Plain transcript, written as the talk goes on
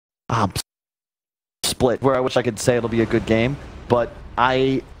split where I wish I could say it'll be a good game, but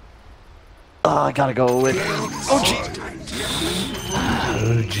I gotta go with OG.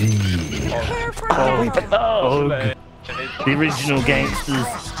 The original gangsters.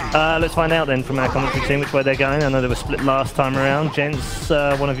 Let's find out then from our commentary team which way they're going. I know they were split last time around. Gents,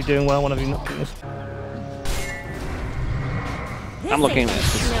 one of you doing well, one of you not doing this. I'm looking at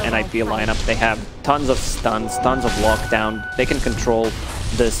this NiP lineup. They have tons of stuns, tons of lockdown. They can control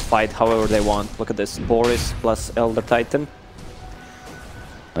this fight however they want. Look at this, Boris plus Elder Titan.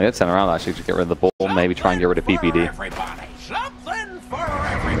 They got sent around actually to get rid of the ball, maybe try and get rid of PPD.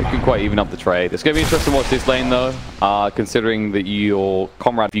 They can quite even up the trade. It's going to be interesting to watch this lane though, considering that your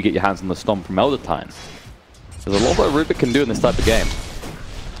comrade, if you get your hands on the stomp from Elder Titan. There's a lot that Rubik can do in this type of game.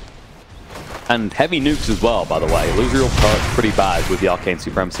 And heavy nukes as well, by the way. Illusory Orb hurts pretty bad with the Arcane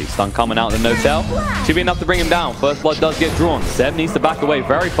Supremacy. Stun coming out in the no-tail. Should be enough to bring him down. First blood does get drawn. Seb needs to back away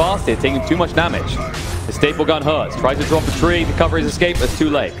very fast here, taking too much damage. The staple gun hurts. Tries to drop a tree to cover his escape. It's too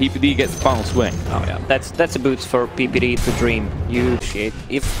late. PPD gets the final swing. Oh yeah, that's a boost for PPD to dream. You appreciate.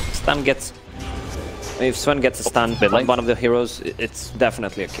 If Sven gets a stun on one of the heroes, it's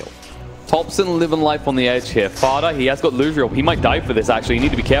definitely a kill. Thompson living life on the edge here. Fada, he has got Illusory Orb. He might die for this actually. You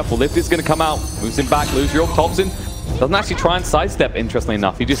need to be careful. Lift is going to come out. Moves him back. Illusory Orb. Thompson doesn't actually try and sidestep, interestingly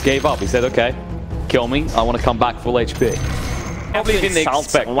enough. He just gave up. He said, okay, kill me. I want to come back full HP. Probably didn't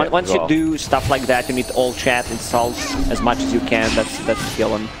expect it. Once you do stuff like that, you need all chat insult as much as you can. That's the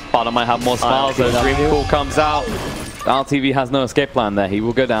kill. And Fada might have more smiles. Dream Cool comes out. RTV has no escape plan there. He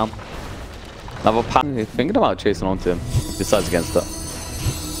will go down. Another pass. He's thinking about chasing onto him. He decides against it.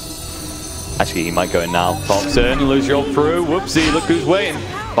 Actually, he might go in now. Thompson, Illusory Orb through. Whoopsie, look who's waiting.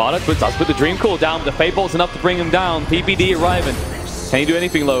 Fada does put the Dream Cool down, but the Fate Bolt's enough to bring him down. PPD arriving. Can he do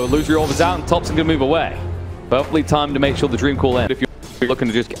anything low? Illusory Orb is out, and Thompson can move away. Perfectly timed to make sure the Dream Cool ends. If you're looking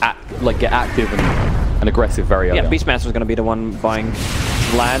to just get active and aggressive very early. Yeah, Beastmaster's going to be the one buying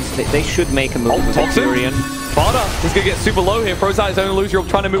lands. They should make a move with Tyrion. Fada, he's going to get super low here. Throws out his own Illusory Orb,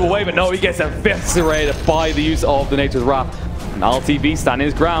 trying to move away, but no, he gets eviscerated by the use of the Nature's Wrath. And RTV standing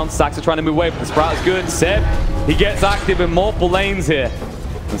his ground. Saxa trying to move away, but the Sprout is good. Seb, he gets active in multiple lanes here.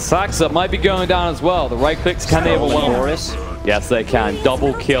 And Saxa might be going down as well. The right clicks, can they ever win? Boris? Yes, they can.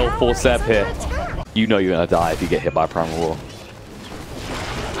 Double kill for Seb here. You know you're going to die if you get hit by Primal Roar.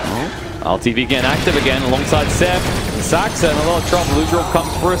 RTV getting active again alongside Seb. Saxa in a lot of trouble. Illusory Orb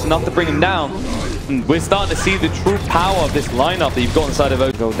comes first, enough to bring him down. And we're starting to see the true power of this lineup that you've got inside of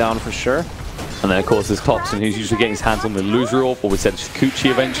OG. Go down for sure. And then, of course, there's Thompson, who's usually getting his hands on the Illusory Orb, or we said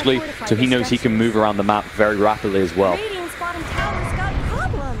Kuchi eventually, so he knows he can move around the map very rapidly as well.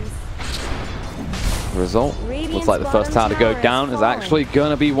 The result looks like the first tower to go down is actually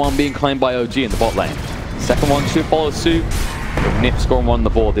going to be one being claimed by OG in the bot lane. Second one should follow suit. NiP scoring one on the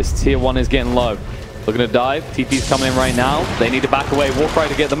board. This tier 1 is getting low. Looking to dive. TP's coming in right now. They need to back away. Warcry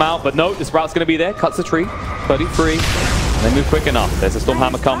to get them out, but no, this route's going to be there. Cuts the tree. 33. They move quick enough. There's a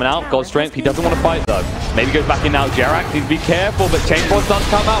Stormhammer coming out. God Strength. He doesn't want to fight though. Maybe goes back in now. Jarak needs to be careful, but Chain Force does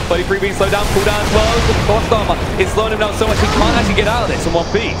come out. 33 being slowed down. Cooldown as well. The Stormhammer is slowing him down so much he can't actually get out of this in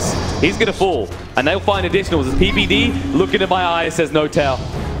one piece. He's going to fall. And they'll find additionals as PPD looking at my eyes says no tail.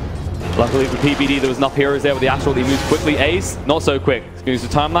 Luckily for PPD, there was enough heroes there with the Astral. He moves quickly. Ace, not so quick. He's going to use the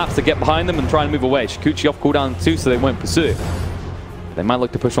time lapse to get behind them and try and move away. Shikuchi off cooldown too, so they won't pursue. They might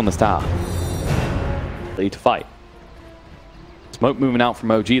look to push on this tower. They need to fight. Smoke moving out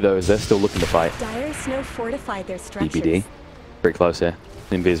from OG though, as they're still looking to fight. Dire Snow fortified their structures. PPD, very close here.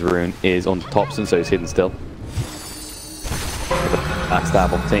 Invis Rune is on Thompson, so he's hidden still.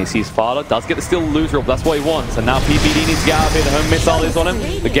 Backstab opportunity, sees Fada, does get the steal Illusory Orb, that's what he wants. And now PPD needs to get out of here, the home missile is on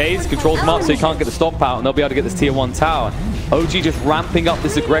him. The Gaze controls him up so he can't get the stop out, and they'll be able to get this tier 1 tower. OG just ramping up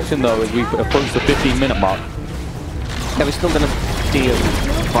this aggression though as we approach the 15-minute mark. Yeah, we're still going to see a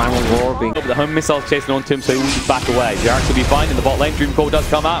Primal Roar being... The home missile's chasing onto him, so he will back away. Jarak will be fine in the bot lane. Dream Core does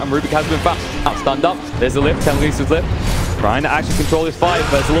come out, and Rubik has been found. Stunned up. There's the lift. Telekinesis lift. Trying to actually control this fight,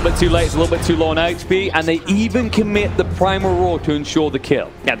 but it's a little bit too late. It's a little bit too low on HP, and they even commit the Primal Roar to ensure the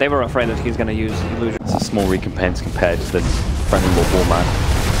kill. Yeah, they were afraid that he's going to use Illusion. It's a small recompense compared to the friendly War man.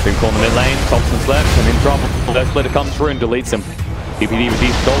 Dream Core in the mid lane. Thompson's left, and in trouble. Their splitter comes through and deletes him. PPD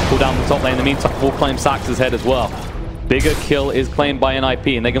redeems gold. Pull down the top lane. In the meantime, will claim Sax's head as well. Bigger kill is claimed by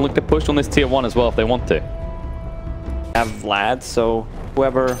NiP, and they can look to push on this tier 1 as well if they want to. Have Vlad, so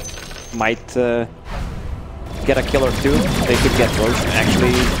whoever might get a kill or two, they could get Roach.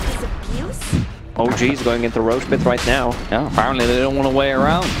 Actually, OG is going into Roach Pit right now. Yeah, apparently they don't want to wait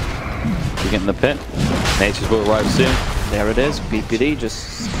around. They're getting the pit. Nature's will arrive soon. There it is. PPD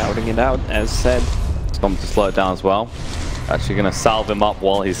just scouting it out, as said. Stomp to slow it down as well. Actually going to salve him up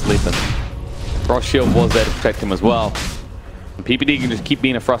while he's sleeping. Frost Shield was there to protect him as well. And PPD can just keep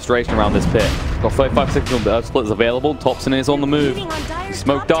being a frustration around this pit. Got 35 seconds on the Earth Split is available. Thompson is on the move. He's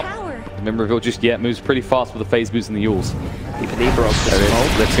smoked up. Remember, reveal just yet. Moves pretty fast with the phase boost and the Yules. PPD broke the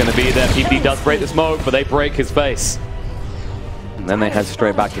smoke. That's going to be there. PPD does break the smoke, but they break his face. And then they head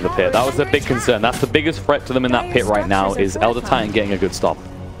straight back to the pit. That was their big concern. That's the biggest threat to them in that pit right now, is Elder Titan getting a good stop.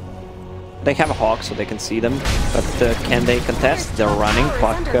 They have a Hawk, so they can see them. But can they contest? They're running.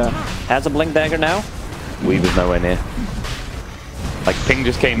 Puck has a Blink Dagger now. Weave is nowhere near. Like, ping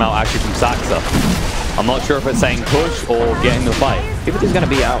just came out actually from Saxa. I'm not sure if it's saying push or getting the fight. PPD's gonna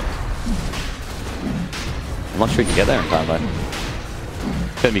be out. I'm not sure he can get there in time, though.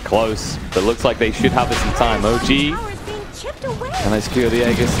 It's gonna be close, but it looks like they should have this in time. OG. Can they secure the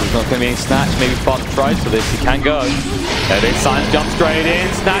Aegis? There's not going to be any snatch. Maybe Sparta tries for this. He can go. There it is. Science jumps straight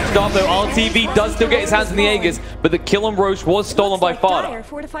in. Snatched off, though. RTV does still get his hands in the Aegis, but the kill on Roche was stolen by Fada.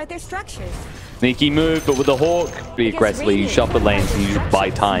 Sneaky move, but with the Hawk, be aggressively. You shuffle the lanes and you buy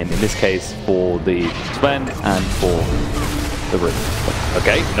time. In this case, for the Sven and for the Rivet.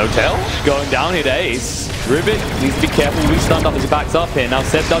 Okay, no tail. Going down here to Ace. Rivet needs to be careful. He's stunned up as he backs up here. Now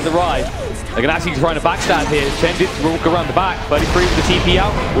Seb does arrive. They're going to actually try to backstab here. Chen will walk around the back. 33 with the TP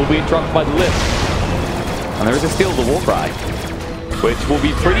out. Will be interrupted by the lift. And there is a steal of the Warcry, which will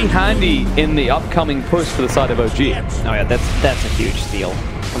be pretty handy in the upcoming push for the side of OG. Oh yeah, that's a huge steal.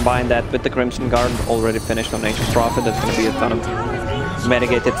 Combine that with the Crimson Guard already finished on Nature's Prophet. That's going to be a ton of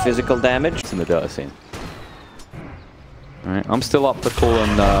mitigated physical damage. It's in the data scene. Alright, I'm still up for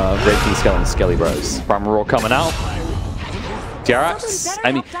calling breaking Skeleton Skelly Bros. Primal Roar coming out. Jerax,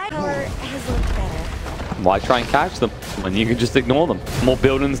 I mean, why try and catch them when you can just ignore them? More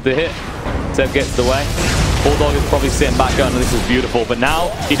buildings to hit. Seb gets the way. Bulldog is probably sitting back going, this is beautiful, but now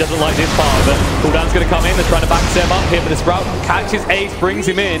he doesn't like this part of it. Cooldown's going to come in, they're trying to back Seb up here, but the Sprout catches Ace, brings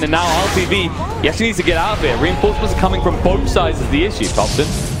him in, and now RTV, he actually needs to get out of here. Reinforcements are coming from both sides is the issue. Thompson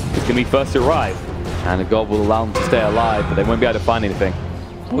is going to be first to arrive, and the God will allow them to stay alive, but they won't be able to find anything.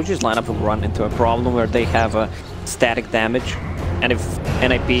 OG's lineup will run into a problem where they have a static damage, and if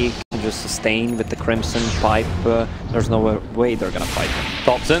NiP can just sustain with the Crimson Pipe, there's no way they're going to fight them.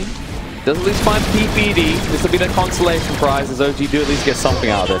 Thompson does at least find PPD. This will be the consolation prize as OG do at least get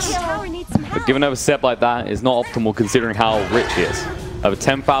something out of this. But giving over Seb like that is not optimal considering how rich he is. Over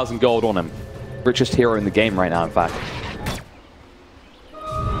 10,000 gold on him. Richest hero in the game right now, in fact.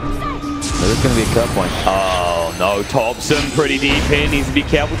 There's going to be a curve point. Oh no, Thompson pretty deep in. Needs to be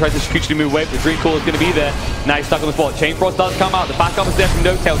careful. Tries to Shikuchi move away, but the Dream Call is going to be there. Now he's stuck on the spot. Chain Frost does come out. The backup is there from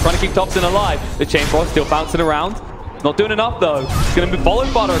No Tail, trying to keep Thompson alive. The Chain Frost still bouncing around. Not doing enough though. He's going to be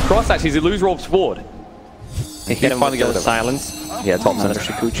followed Butter across actually as he loses Rob's forward. He hit him finally with the silence. Yeah, Thompson.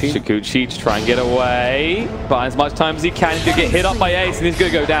 Shikuchi. Shikuchi to try and get away. Buy as much time as he can to get hit up by Ace, and he's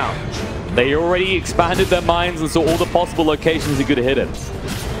going to go down. They already expanded their minds and saw all the possible locations he could have hit him.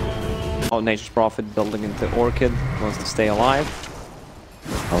 Oh, Nature's Prophet building into Orchid. Wants to stay alive.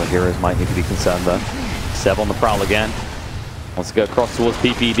 Other heroes might need to be concerned though. Seb on the prowl again. Wants to go across towards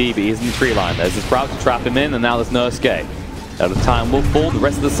PPD, but he's in the tree line. There's the Sprout to trap him in, and now there's no escape. Elder Titan will fall. The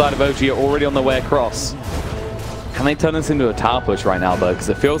rest of the side of OG are already on their way across. Can they turn this into a tower push right now, though? Because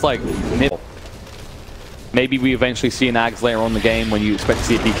it feels like NiP. Maybe we eventually see an Ags later on in the game when you expect to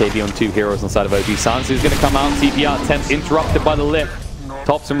see a BKB on 2 heroes on the side of OG. Sans is going to come out, TP out attempt interrupted by the lift.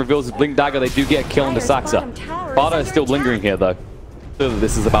 Thompson reveals his Blink Dagger. They do get a kill into Saxa. Fada is still lingering here, though. Clearly,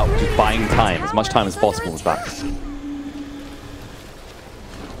 this is about just buying time, as much time as possible, in fact.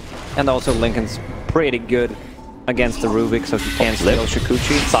 And also Lincoln's pretty good against the Rubik, so he can steal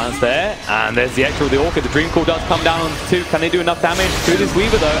Shikuchi. Silence there, and there's the extra of the Orchid. The Dream Call does come down on 2. Can they do enough damage to this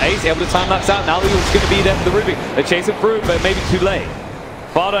Weaver though? Ace able to time that out. Now he's going to be there for the Rubik. They chase him through, but maybe too late.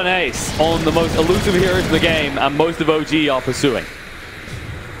 Fada and Ace on the most elusive heroes in the game, and most of OG are pursuing.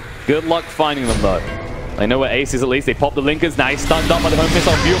 Good luck finding them though. They know where Ace is at least. They pop the Linkers. Now he's stunned up by the home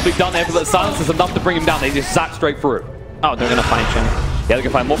missile. Beautifully done there, but Silence is enough to bring him down. They just zap straight through. Oh, they're going to find Chen. Yeah, they're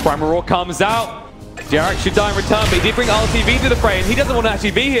going to find more. Primal Roar comes out. Jerax should die in return, but he did bring RTV to the fray, and he doesn't want to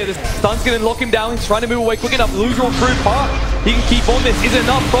actually be here. The stun's going to lock him down. He's trying to move away quick enough. Lose all through part. He can keep on this. Is it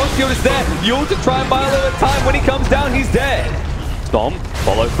enough? Frost Shield is there. You'll to try and buy a little time. When he comes down, he's dead. Stomp.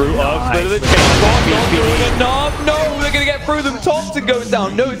 Follow through. Split of the chain. Not doing enough. No, they're going to get through them. Thompson goes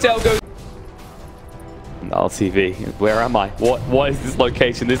down. No Tail goes. RTV, where am I? What is this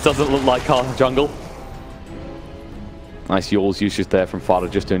location? This doesn't look like our jungle. Nice Yules usage there from Fada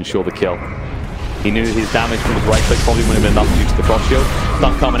just to ensure the kill. He knew his damage from his right click probably wouldn't have been enough due to the Frost Shield.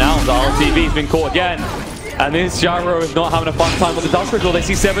 Stun coming out, the RTV has been caught again. And this Gyro is not having a fun time with the Dust Ritual. They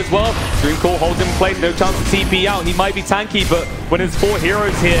see Sev as well. Dream Core holds him in place. No chance to TP out. He might be tanky, but when there's 4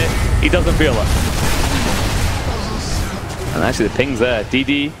 heroes here, he doesn't feel it. And actually the ping's there.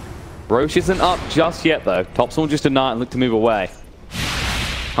 DD. Roche isn't up just yet though. Topson will just deny it and look to move away.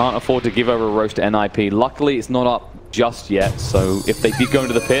 Can't afford to give over a Roche to NiP. Luckily it's not up just yet, so if they did go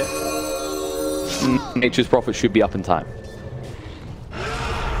into the pit, Nature's Prophet should be up in time.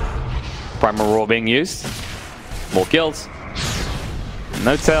 Primal Roar being used. More kills.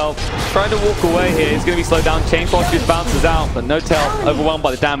 No-Tail trying to walk away here. He's going to be slowed down. Chain Frost just bounces out, but No-Tail overwhelmed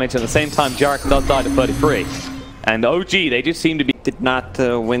by the damage. At the same time, Jarek does die to 33. And OG, they just seem to be... Did not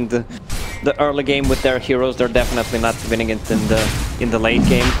win the early game with their heroes. They're definitely not winning it in the late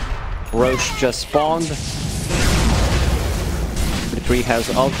game. Roche just spawned. 33 has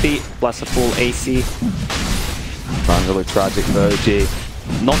ulti, plus a full AC. Trying to look tragic for OG.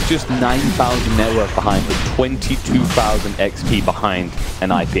 Not just 9,000 net worth behind, but 22,000 XP behind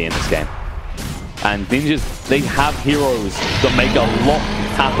NiP in this game. And Ninjas, they have heroes that make a lot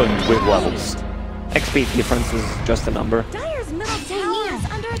happen with levels. XP difference is just a number. Dire's middle tower is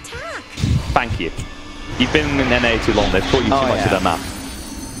under attack. Thank you. You've been in NA too long. They've taught you too much of their map.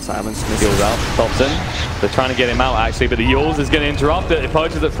 Silence Heals out. Topson. They're trying to get him out actually, but the Yules is going to interrupt it. It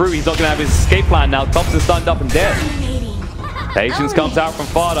purges it through. He's not going to have his escape plan now. Topson's stunned up and dead. Patience comes out from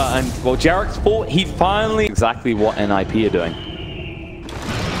Fada, and well, Jarek's fought. He finally exactly what NiP are doing.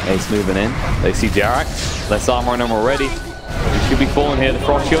 Ace moving in. They see Jarek. Less armor on him already. He should be falling here. The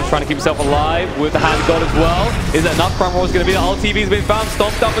Frost Shield trying to keep himself alive with the Hand of God as well. Is that enough? Primal is going to be there. LTV's been found.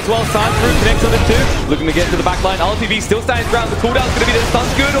 Stomped up as well. Science Room connects on the 2. Looking to get to the back line. LTV still standing ground. The cooldown's going to be there.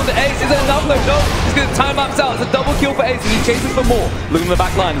 Stun's good on the Ace. Is it enough? No. He's going to time maps out. It's a double kill for Ace, and he chases for more. Looking at the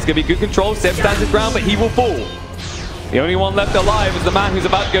back line. It's going to be good control. Seb stands his ground, but he will fall. The only one left alive is the man who's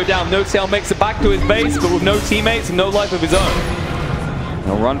about to go down. No-Tail makes it back to his base, but with no teammates and no life of his own.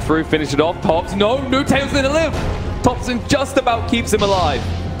 He'll run through, finish it off. Tops. No, No-Tail's going to live. Topson just about keeps him alive.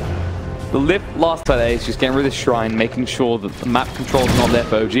 The lift last today is just getting rid of the shrine, making sure that the map control is not there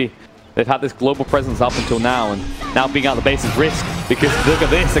for OG. They've had this global presence up until now, and now being out of the base is risk, because look at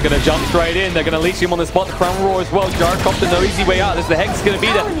this, they're going to jump straight in, they're going to leash him on the spot, the Crown Roar as well. Jarek Copter, no easy way out, there's the Hex is going to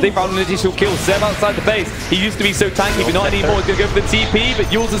be there. They found an additional kill, Seb outside the base. He used to be so tanky, but not anymore. He's going to go for the TP, but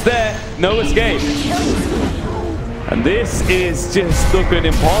Yules is there, no escape. And this is just looking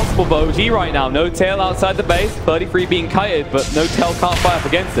impossible for OG right now. No-Tail outside the base, 33 being kited, but No-Tail can't fight up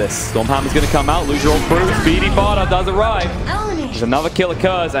against this. Stormhammer's going to come out, lose your old crew, Speedy Fada does arrive. There's another kill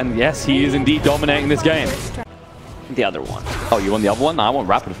occurs, and yes, he is indeed dominating this game. The other one. Oh, you want the other one? No, I want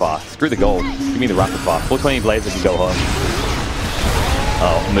rapid fire. Screw the gold. Give me the rapid fire. 420 Blazer can go home.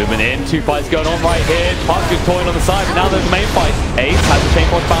 Oh, moving in. 2 fights going on right here. Puck is toying on the side, but now there's the main fight. Ace has the chain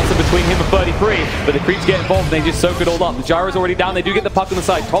force bouncer between him and 33, but the creeps get involved and they just soak it all up. The Gyro's already down. They do get the puck on the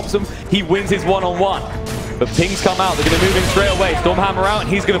side. Thompson, he wins his one-on-one. But pings come out. They're going to move in straight away. Stormhammer out, and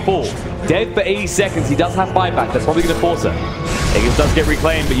he's going to fall. Dead for 80 seconds. He does have buyback. That's probably going to force it. Aegis does get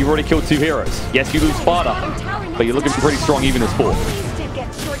reclaimed, but you've already killed 2 heroes. Yes, you lose Sparta, but you're looking pretty strong even as 4.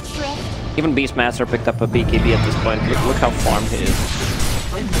 Even Beastmaster picked up a BKB at this point. Look how farmed he is.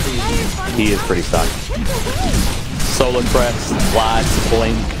 He is pretty stuck. Solar Crest, Lads,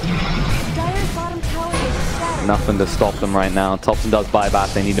 Blink. Nothing to stop them right now. Topson does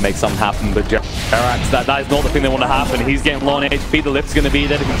buyback. They need to make something happen, but Jerax, that is not the thing they want to happen. He's getting low on HP. The lift's going to be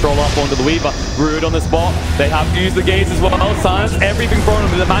there to control up onto the Weaver. Rude on the spot. They have to use the gaze as well. Silence, everything from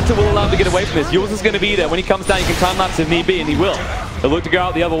him. The Manta will allow him to get away from this. Yours is going to be there. When he comes down, you can time lapse if need be, and he will. They'll look to go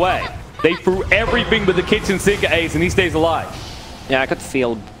out the other way. They threw everything but the kitchen sink at Ace, and he stays alive. Yeah, I could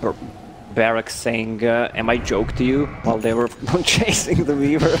feel Barracks saying, am I joke to you? While they were chasing the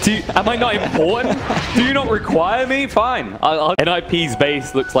Weaver. Am I not important? Do you not require me? Fine. NiP's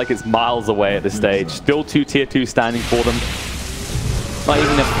base looks like it's miles away at this stage. Still 2 tier 2 standing for them. Not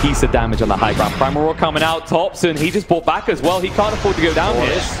even a piece of damage on the high ground. Primal Roar coming out. Topson, he just bought back as well. He can't afford to go down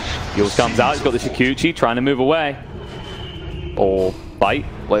here. Yules comes out. He's got the Shikuchi trying to move away. Or bite.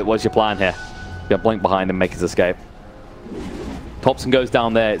 What's your plan here? Get Blink behind and make his escape. Topson goes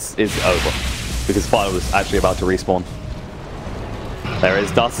down there, it's over. Because Fire was actually about to respawn. There is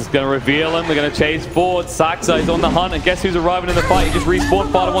Dust is going to reveal him. They're going to chase forward. Saxa is on the hunt, and guess who's arriving in the fight? He just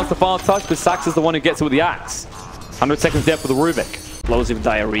respawned. Fire wants the final touch, but Saxa is the one who gets it with the axe. 100 seconds dead for the Rubik. Explosive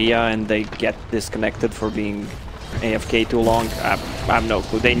diarrhea, and they get disconnected for being AFK too long. I have no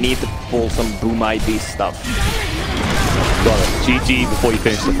clue. They need to pull some Boom ID stuff. Got it. GG before you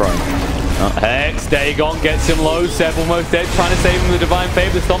finish the throw. Hex, Dagon gets him low. Seb almost dead. Trying to save him with the Divine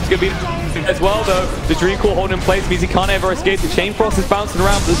Favor. The Stomp's going to be as well, though. The Dream Core holding in place means he can't ever escape. The Chain Frost is bouncing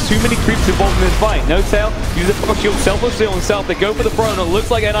around, but there's too many creeps involved in this fight. No Tail uses a shield, selflessly on himself. They go for the throw, and it looks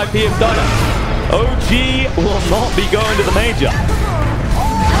like NiP have done it. OG will not be going to the major.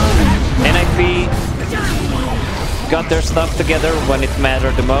 NiP got their stuff together when it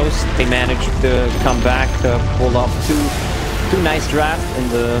mattered the most. They managed to come back, pull off two nice drafts in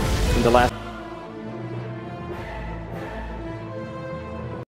the last